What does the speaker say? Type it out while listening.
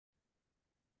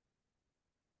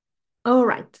All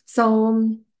right.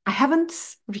 I haven't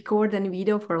recorded any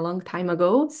video for a long time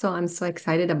ago, so I'm so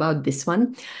excited about this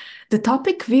one. The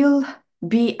topic will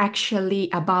be actually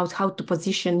about how to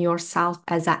position yourself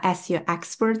as a SEO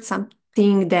expert,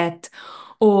 something that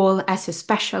all SEO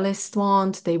specialists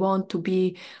want. They want to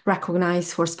be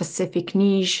recognized for specific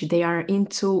niche they are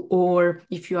into, or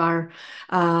if you are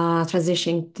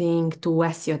transitioning to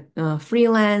SEO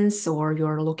freelance, or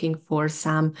you're looking for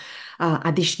some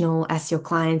additional SEO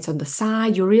clients on the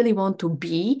side, you really want to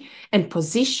be and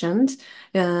positioned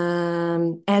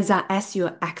as a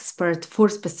SEO expert for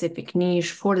specific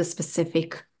niche, for the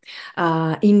specific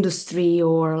industry,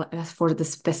 or for the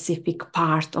specific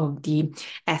part of the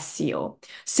SEO.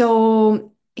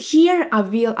 So here I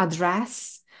will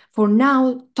address for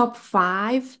now top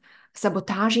five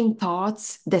sabotaging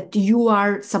thoughts that you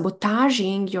are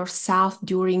sabotaging yourself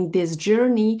during this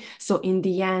journey. So in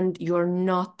the end, you're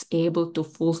not able to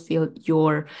fulfill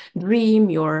your dream,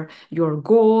 your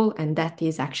goal, and that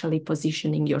is actually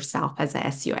positioning yourself as a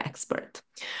SEO expert.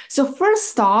 So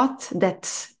first thought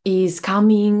that is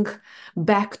coming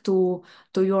back to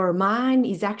your mind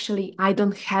is actually, I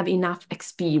don't have enough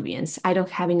experience. I don't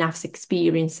have enough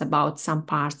experience about some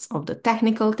parts of the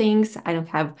technical things. I don't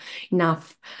have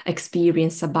enough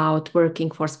experience about working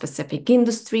for specific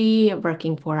industry,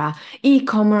 working for a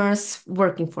e-commerce,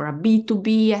 working for a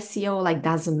B2B SEO, like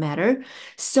doesn't matter.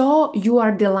 So you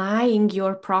are delaying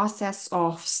your process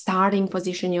of starting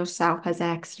position yourself as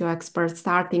an SEO expert,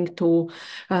 starting to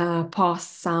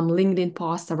post some LinkedIn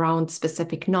posts around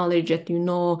specific knowledge that you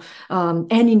know,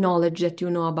 any knowledge that you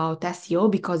know about SEO,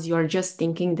 because you are just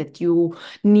thinking that you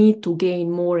need to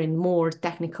gain more and more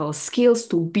technical skills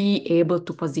to be able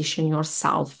to position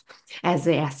yourself as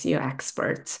a SEO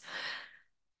expert.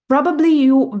 Probably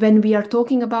when we are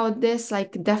talking about this,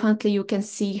 like definitely you can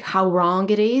see how wrong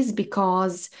it is,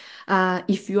 because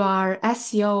if you are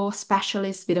SEO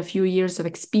specialist with a few years of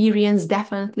experience,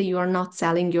 definitely you are not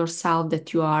selling yourself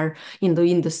that you are in the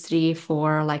industry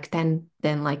for like 10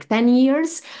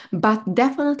 years, but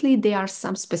definitely there are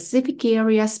some specific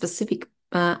areas, specific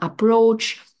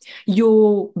approach,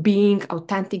 you being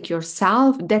authentic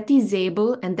yourself, that is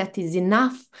able and that is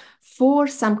enough for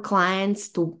some clients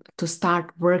to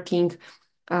start working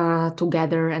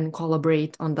together and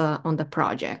collaborate on the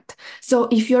project. So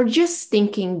if you're just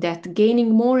thinking that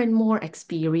gaining more and more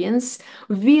experience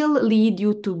will lead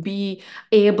you to be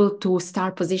able to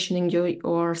start positioning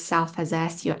yourself as a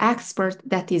SEO expert,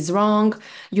 that is wrong.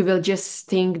 You will just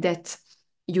think that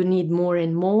you need more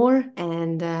and more,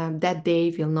 and that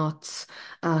day will not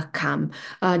come.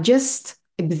 Just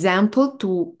example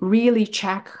to really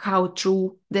check how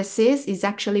true this is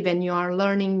actually when you are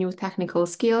learning new technical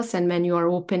skills and when you are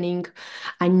opening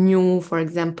a new, for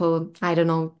example, I don't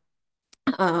know,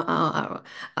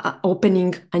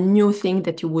 opening a new thing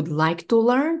that you would like to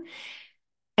learn.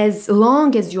 As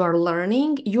long as you are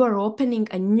learning, you are opening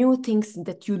a new things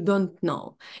that you don't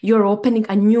know. You're opening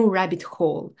a new rabbit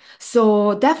hole.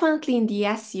 So definitely in the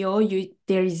SEO,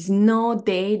 there is no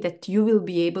day that you will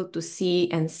be able to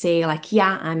see and say like,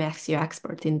 yeah, I'm SEO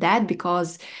expert in that,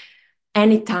 because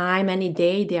anytime, any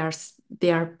day,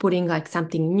 they are putting like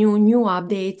something new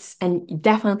updates, and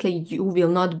definitely you will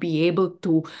not be able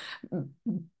to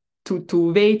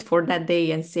wait for that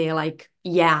day and say like,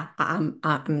 yeah, I'm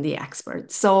the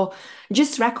expert. So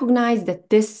just recognize that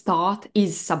this thought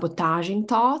is sabotaging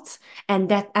thoughts, and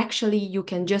that actually you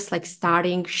can just like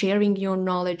starting sharing your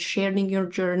knowledge, sharing your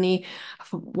journey.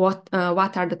 What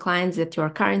are the clients that you are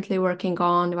currently working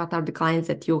on? What are the clients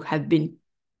that you have been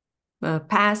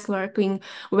past working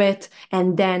with,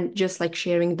 and then just like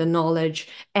sharing the knowledge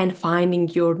and finding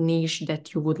your niche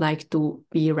that you would like to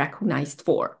be recognized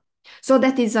for. So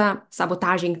that is a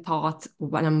sabotaging thought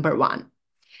number one.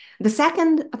 The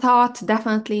second thought,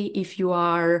 definitely, if you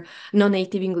are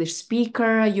non-native English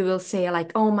speaker, you will say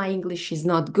like, oh, my English is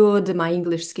not good, my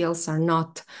English skills are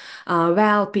not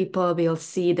well. People will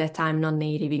see that I'm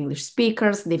non-native English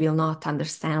speakers. They will not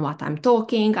understand what I'm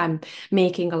talking. I'm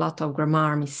making a lot of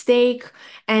grammar mistake.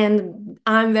 And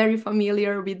I'm very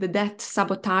familiar with that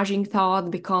sabotaging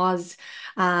thought, because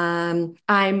I'm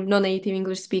non-native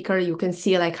English speaker. You can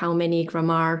see like how many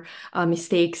grammar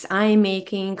mistakes I'm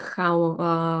making,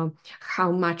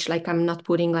 how much like I'm not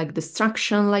putting like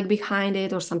destruction like behind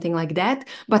it or something like that.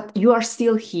 But you are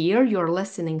still here, you're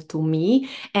listening to me,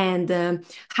 and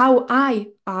how I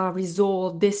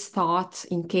resolve this thought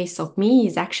in case of me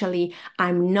is actually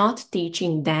I'm not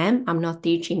teaching them, I'm not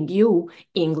teaching you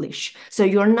English. So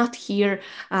you're not here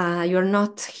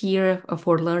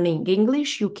for learning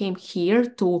English. You came here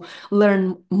to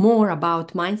learn more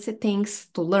about mindset things,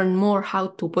 to learn more how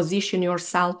to position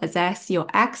yourself as a SEO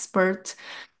expert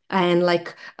and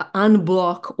like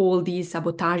unblock all these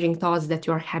sabotaging thoughts that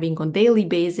you're having on daily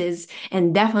basis.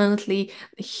 And definitely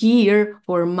here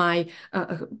for my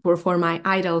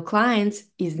ideal clients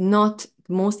is not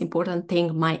the most important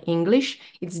thing my English.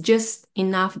 It's just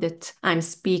enough that I'm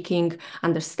speaking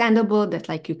understandable, that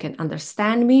like you can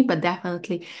understand me, but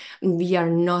definitely we are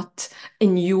not,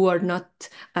 and you are not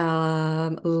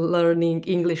learning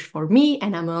English for me,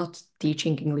 and I'm not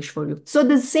teaching English for you. So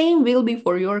the same will be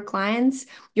for your clients.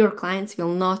 Your clients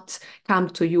will not come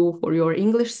to you for your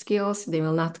English skills. They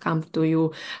will not come to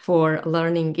you for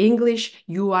learning English.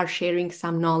 You are sharing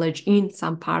some knowledge in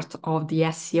some part of the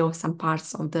SEO, some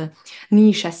parts of the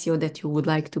niche SEO that you would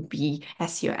like to be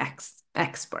SEO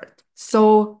expert.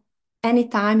 So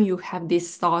anytime you have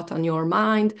this thought on your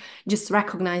mind, just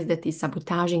recognize that it's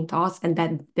sabotaging thoughts and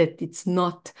that it's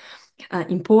not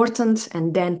important,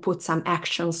 and then put some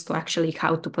actions to actually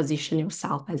how to position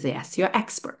yourself as a SEO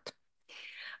expert.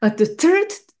 But the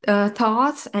third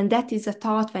thought, and that is a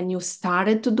thought when you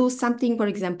started to do something, for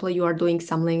example, you are doing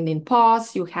some LinkedIn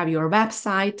posts, you have your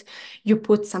website, you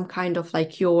put some kind of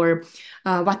like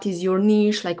what is your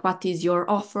niche, like what is your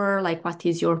offer, like what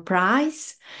is your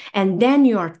price, and then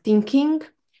you are thinking,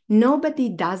 nobody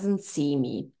doesn't see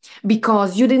me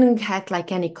because you didn't have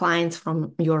like any clients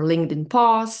from your LinkedIn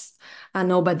posts.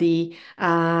 Nobody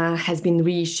has been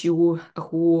reached you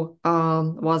who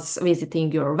was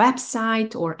visiting your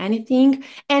website or anything,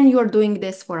 and you're doing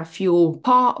this for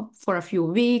for a few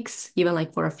weeks, even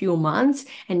like for a few months,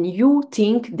 and you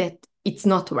think that it's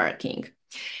not working.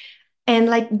 And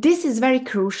like this is very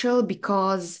crucial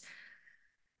because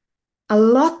a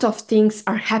lot of things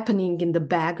are happening in the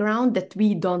background that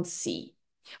we don't see.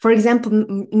 For example,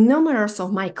 numerous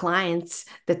of my clients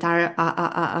that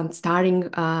are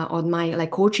starting on my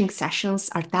like coaching sessions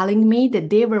are telling me that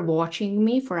they were watching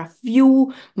me for a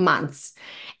few months,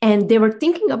 and they were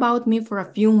thinking about me for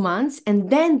a few months, and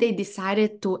then they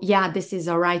decided to, yeah, this is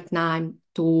the right time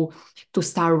to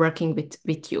start working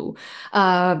with you.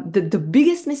 The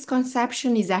biggest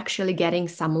misconception is actually getting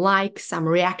some likes, some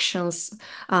reactions,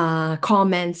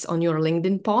 comments on your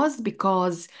LinkedIn post,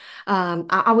 because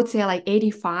I would say like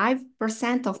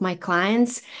 85% of my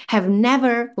clients have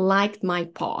never liked my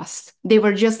post. They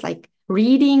were just like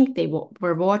reading, they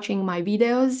were watching my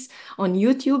videos on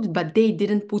YouTube, but they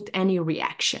didn't put any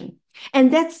reaction.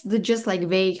 And that's the just like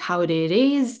way how it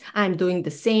is. I'm doing the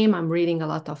same. I'm reading a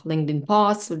lot of LinkedIn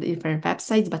posts with different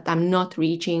websites, but I'm not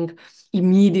reaching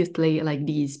immediately like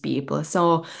these people.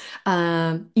 So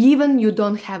even you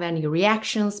don't have any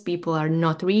reactions, people are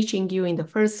not reaching you in the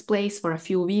first place for a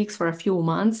few weeks, for a few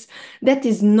months, that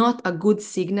is not a good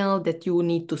signal that you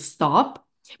need to stop,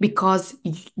 because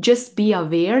just be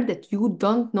aware that you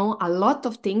don't know a lot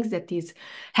of things that is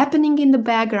happening in the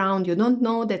background. You don't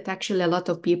know that actually a lot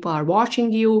of people are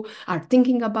watching you, are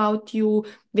thinking about you,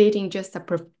 waiting just a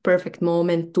perfect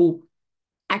moment to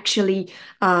actually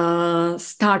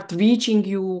start reaching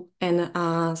you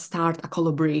and start a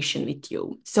collaboration with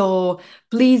you. So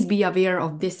please be aware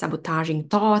of this sabotaging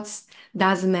thoughts.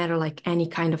 Doesn't matter like any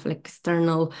kind of like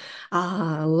external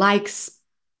likes,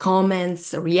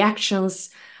 comments, reactions.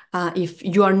 If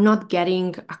you are not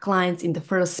getting a client in the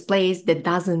first place, that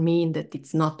doesn't mean that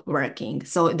it's not working.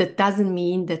 So that doesn't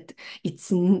mean that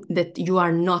that you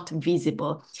are not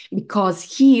visible, because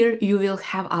here you will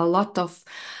have a lot of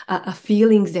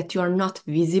feelings that you are not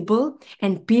visible,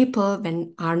 and people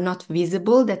when are not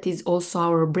visible, that is also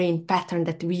our brain pattern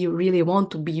that we really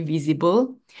want to be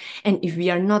visible. And if we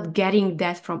are not getting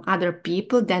that from other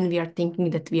people, then we are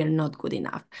thinking that we are not good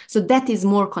enough. So that is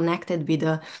more connected with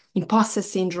the imposter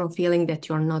syndrome feeling that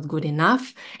you're not good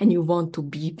enough and you want to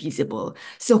be visible.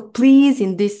 So please,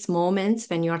 in these moments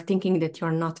when you are thinking that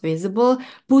you're not visible,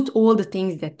 put all the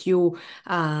things that you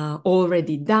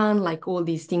already done, like all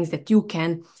these things that you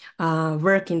can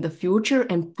work in the future,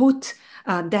 and put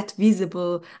that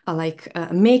visible,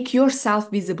 make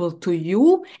yourself visible to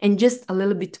you, and just a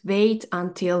little bit wait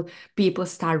until people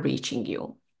start reaching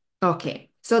you. Okay,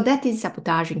 so that is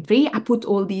sabotaging 3. I put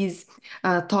all these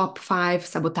top 5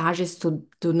 sabotages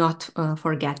to not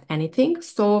forget anything.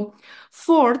 So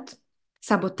fourth,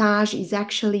 sabotage is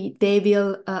actually they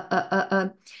will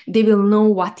know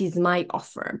what is my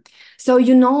offer. So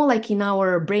like in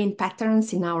our brain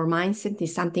patterns, in our mindset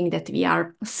is something that we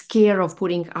are scared of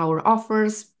putting our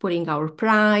offers, putting our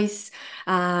price.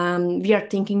 We are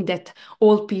thinking that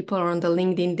all people on the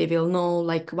LinkedIn, they will know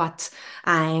like what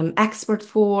I'm expert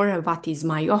for, what is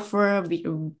my offer,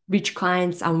 which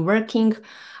clients I'm working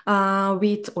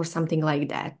with, or something like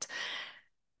that.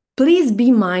 Please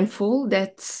be mindful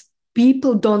that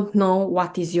people don't know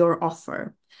what is your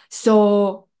offer.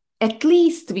 So at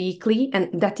least weekly,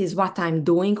 and that is what I'm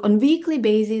doing on weekly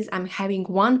basis, I'm having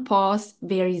one post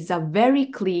where is a very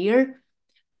clear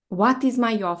what is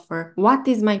my offer, what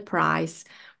is my price,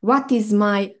 what is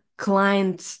my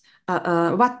client,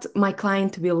 what my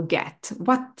client will get,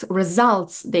 what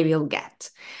results they will get,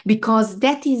 because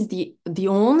that is the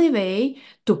only way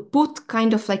to put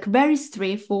kind of like very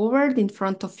straightforward in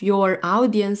front of your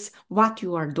audience what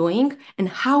you are doing and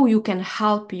how you can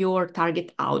help your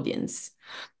target audience.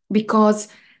 Because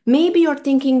maybe you're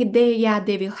thinking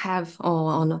they will have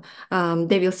on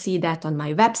they will see that on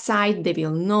my website, they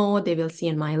will know, they will see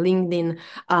in my LinkedIn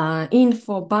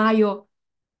info bio.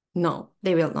 No,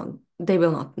 they will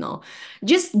not know.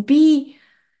 Just be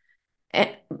uh,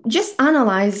 just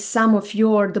analyze some of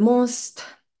the most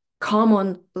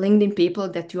common LinkedIn people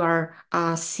that you are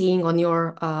seeing on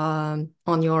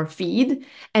your feed,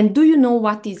 and do you know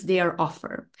what is their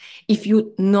offer? If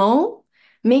you know,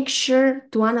 make sure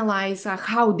to analyze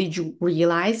how did you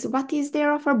realize what is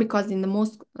their offer, because in the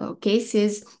most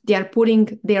cases they are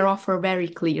putting their offer very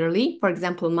clearly. For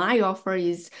example, my offer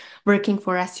is working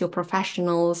for SEO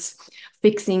professionals,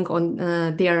 fixing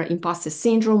on their imposter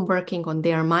syndrome, working on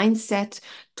their mindset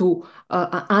to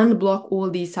unblock all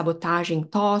these sabotaging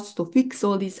thoughts, to fix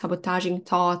all these sabotaging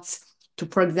thoughts, to,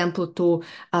 for example, to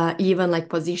even like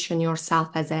position yourself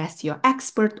as a SEO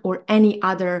expert or any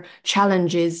other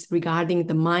challenges regarding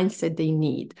the mindset they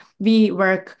need. We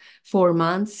work 4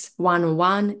 months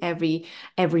one-on-one every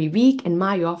week, and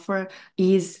my offer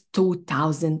is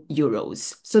 2,000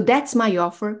 euros. So that's my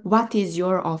offer. What is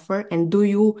your offer? And do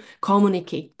you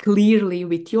communicate clearly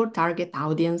with your target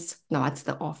audience what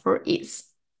the offer is?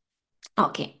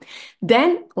 Okay,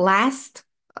 then last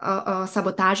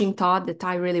sabotaging thought that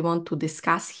I really want to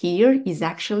discuss here is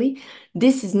actually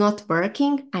this is not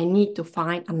working. I need to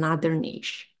find another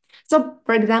niche. So,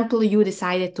 for example, you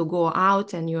decided to go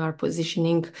out and you are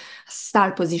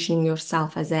start positioning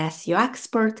yourself as a SEO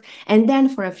expert. And then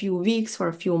for a few weeks, for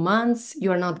a few months, you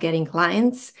are not getting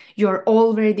clients. You are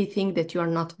already think that you are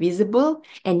not visible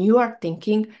and you are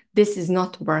thinking, this is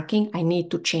not working. I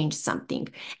need to change something.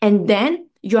 And then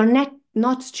you are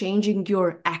not changing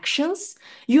your actions,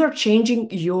 you're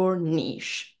changing your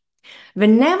niche.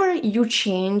 Whenever you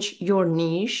change your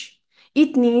niche,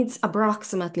 it needs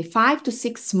approximately 5 to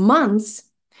 6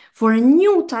 months for a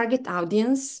new target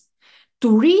audience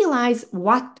to realize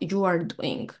what you are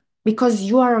doing, because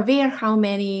you are aware how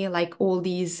many like all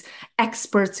these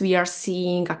experts we are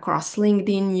seeing across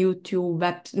LinkedIn, YouTube,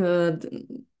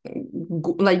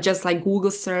 like just like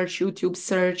Google search, YouTube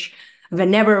search.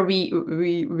 Whenever we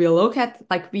look at,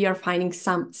 like, we are finding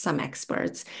some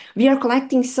experts, we are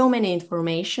collecting so many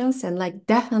informations, and like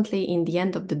definitely in the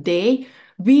end of the day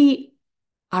we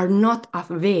are not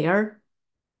aware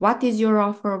what is your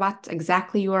offer, what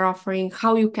exactly you are offering,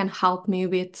 how you can help me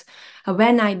with,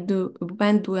 when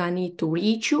do I need to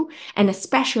reach you? And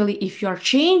especially if you're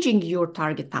changing your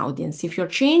target audience, if you're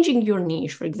changing your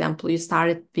niche, for example, you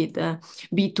started with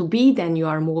B2B, then you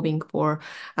are moving for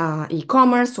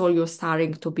e-commerce, or you're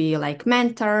starting to be like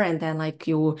mentor, and then like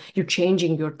you're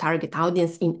changing your target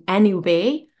audience in any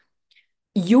way,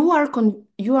 you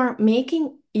are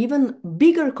making even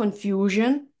bigger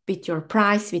confusion with your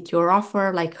price, with your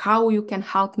offer, like how you can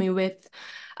help me with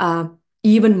uh,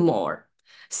 even more.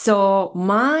 So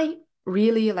my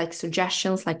really like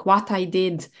suggestions, like what I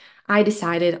did, I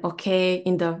decided, okay,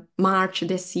 in the March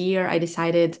this year, I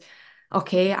decided,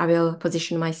 okay, I will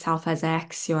position myself as an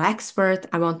SEO expert.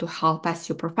 I want to help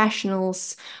SEO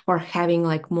professionals or having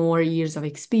like more years of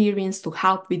experience to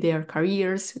help with their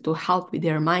careers, to help with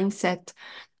their mindset.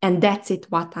 And that's it,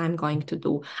 what I'm going to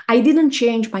do. I didn't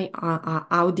change my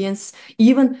audience.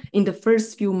 Even in the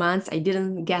first few months, I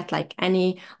didn't get like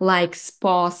any likes,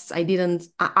 posts.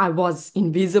 I was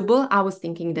invisible. I was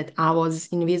thinking that I was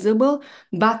invisible,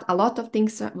 but a lot of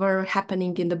things were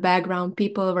happening in the background.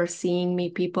 People were seeing me,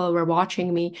 people were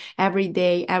watching me every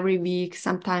day, every week.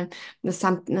 Sometimes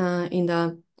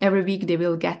every week they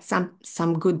will get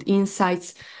some good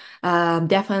insights.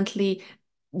 Definitely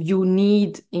you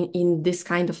need in this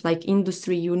kind of like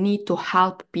industry, you need to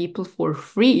help people for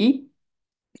free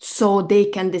so they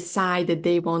can decide that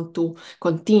they want to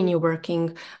continue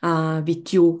working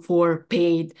with you for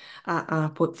paid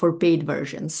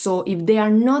versions. So if they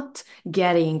are not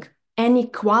getting any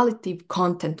quality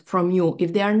content from you,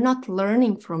 if they are not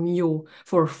learning from you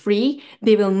for free,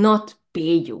 they will not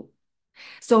pay you.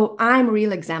 So I'm a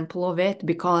real example of it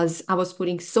because I was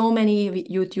putting so many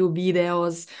YouTube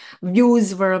videos.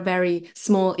 Views were very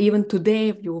small. Even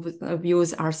today,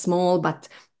 views are small, but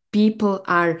people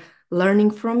are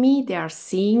learning from me. They are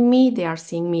seeing me. They are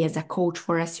seeing me as a coach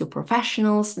for SEO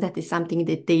professionals. That is something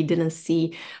that they didn't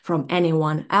see from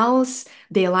anyone else.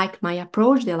 They like my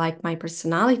approach. They like my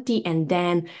personality. And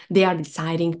then they are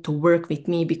deciding to work with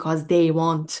me because they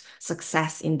want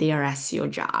success in their SEO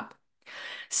job.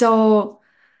 So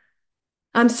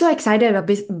I'm so excited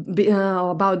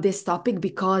about this topic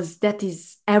because that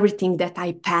is everything that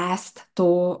I passed to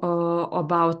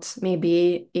about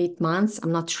maybe 8 months.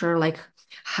 I'm not sure like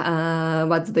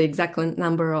what's the exact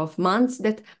number of months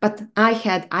that, but I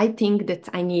think that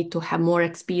I need to have more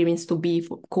experience to be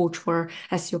coach for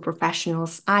SEO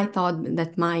professionals. I thought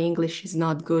that my English is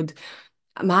not good.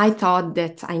 I thought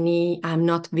that I'm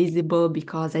not visible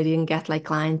because I didn't get like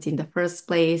clients in the first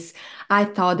place. I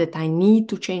thought that I need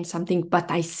to change something,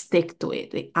 but I stick to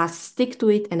it. I stick to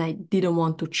it and I didn't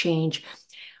want to change.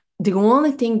 The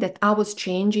only thing that I was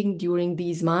changing during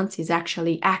these months is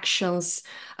actually actions,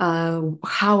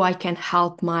 how I can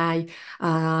help my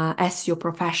SEO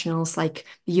professionals like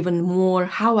even more,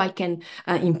 how I can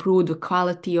improve the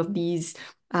quality of these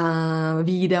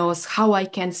videos, how I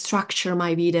can structure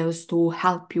my videos to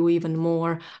help you even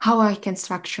more, how I can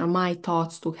structure my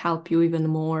thoughts to help you even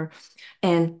more,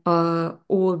 and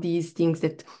all these things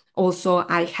that also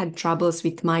I had troubles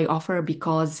with my offer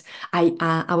because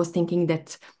I was thinking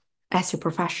that as your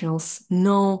professionals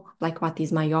know like what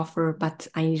is my offer, but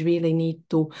I really need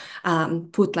to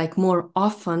put like more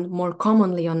often, more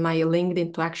commonly on my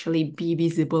LinkedIn to actually be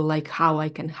visible, like how I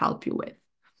can help you with.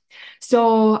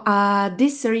 So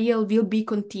this reel will be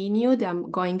continued. I'm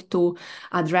going to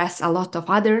address a lot of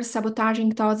other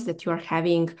sabotaging thoughts that you are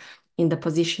having in the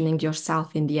positioning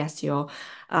yourself in the SEO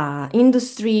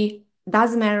industry.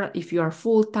 Doesn't matter if you are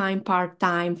full-time,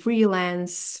 part-time,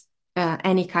 freelance,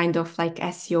 any kind of like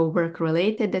SEO work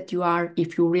related that you are,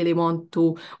 if you really want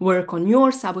to work on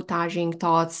your sabotaging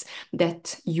thoughts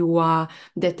that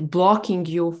blocking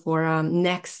you for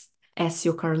next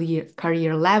SEO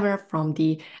career level, from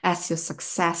the SEO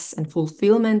success and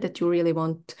fulfillment that you really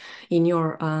want in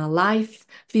your life,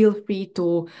 feel free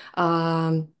to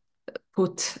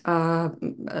put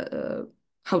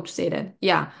how to say that?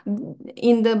 Yeah,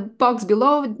 in the box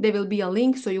below, there will be a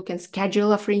link so you can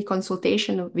schedule a free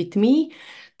consultation with me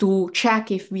to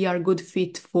check if we are good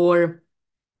fit for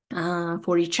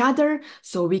each other,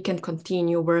 so we can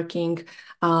continue working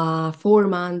 4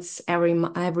 months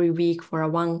every week for a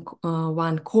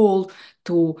one call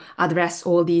to address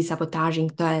all these sabotaging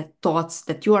thoughts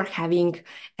that you are having,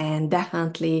 and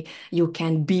definitely you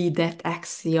can be that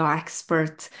SEO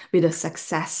expert with a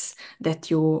success that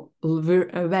you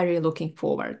are very looking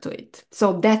forward to it.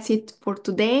 So that's it for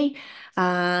today.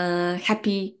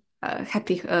 Happy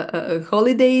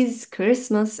holidays,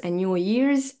 Christmas, and New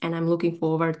Year's, and I'm looking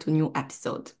forward to new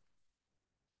episode.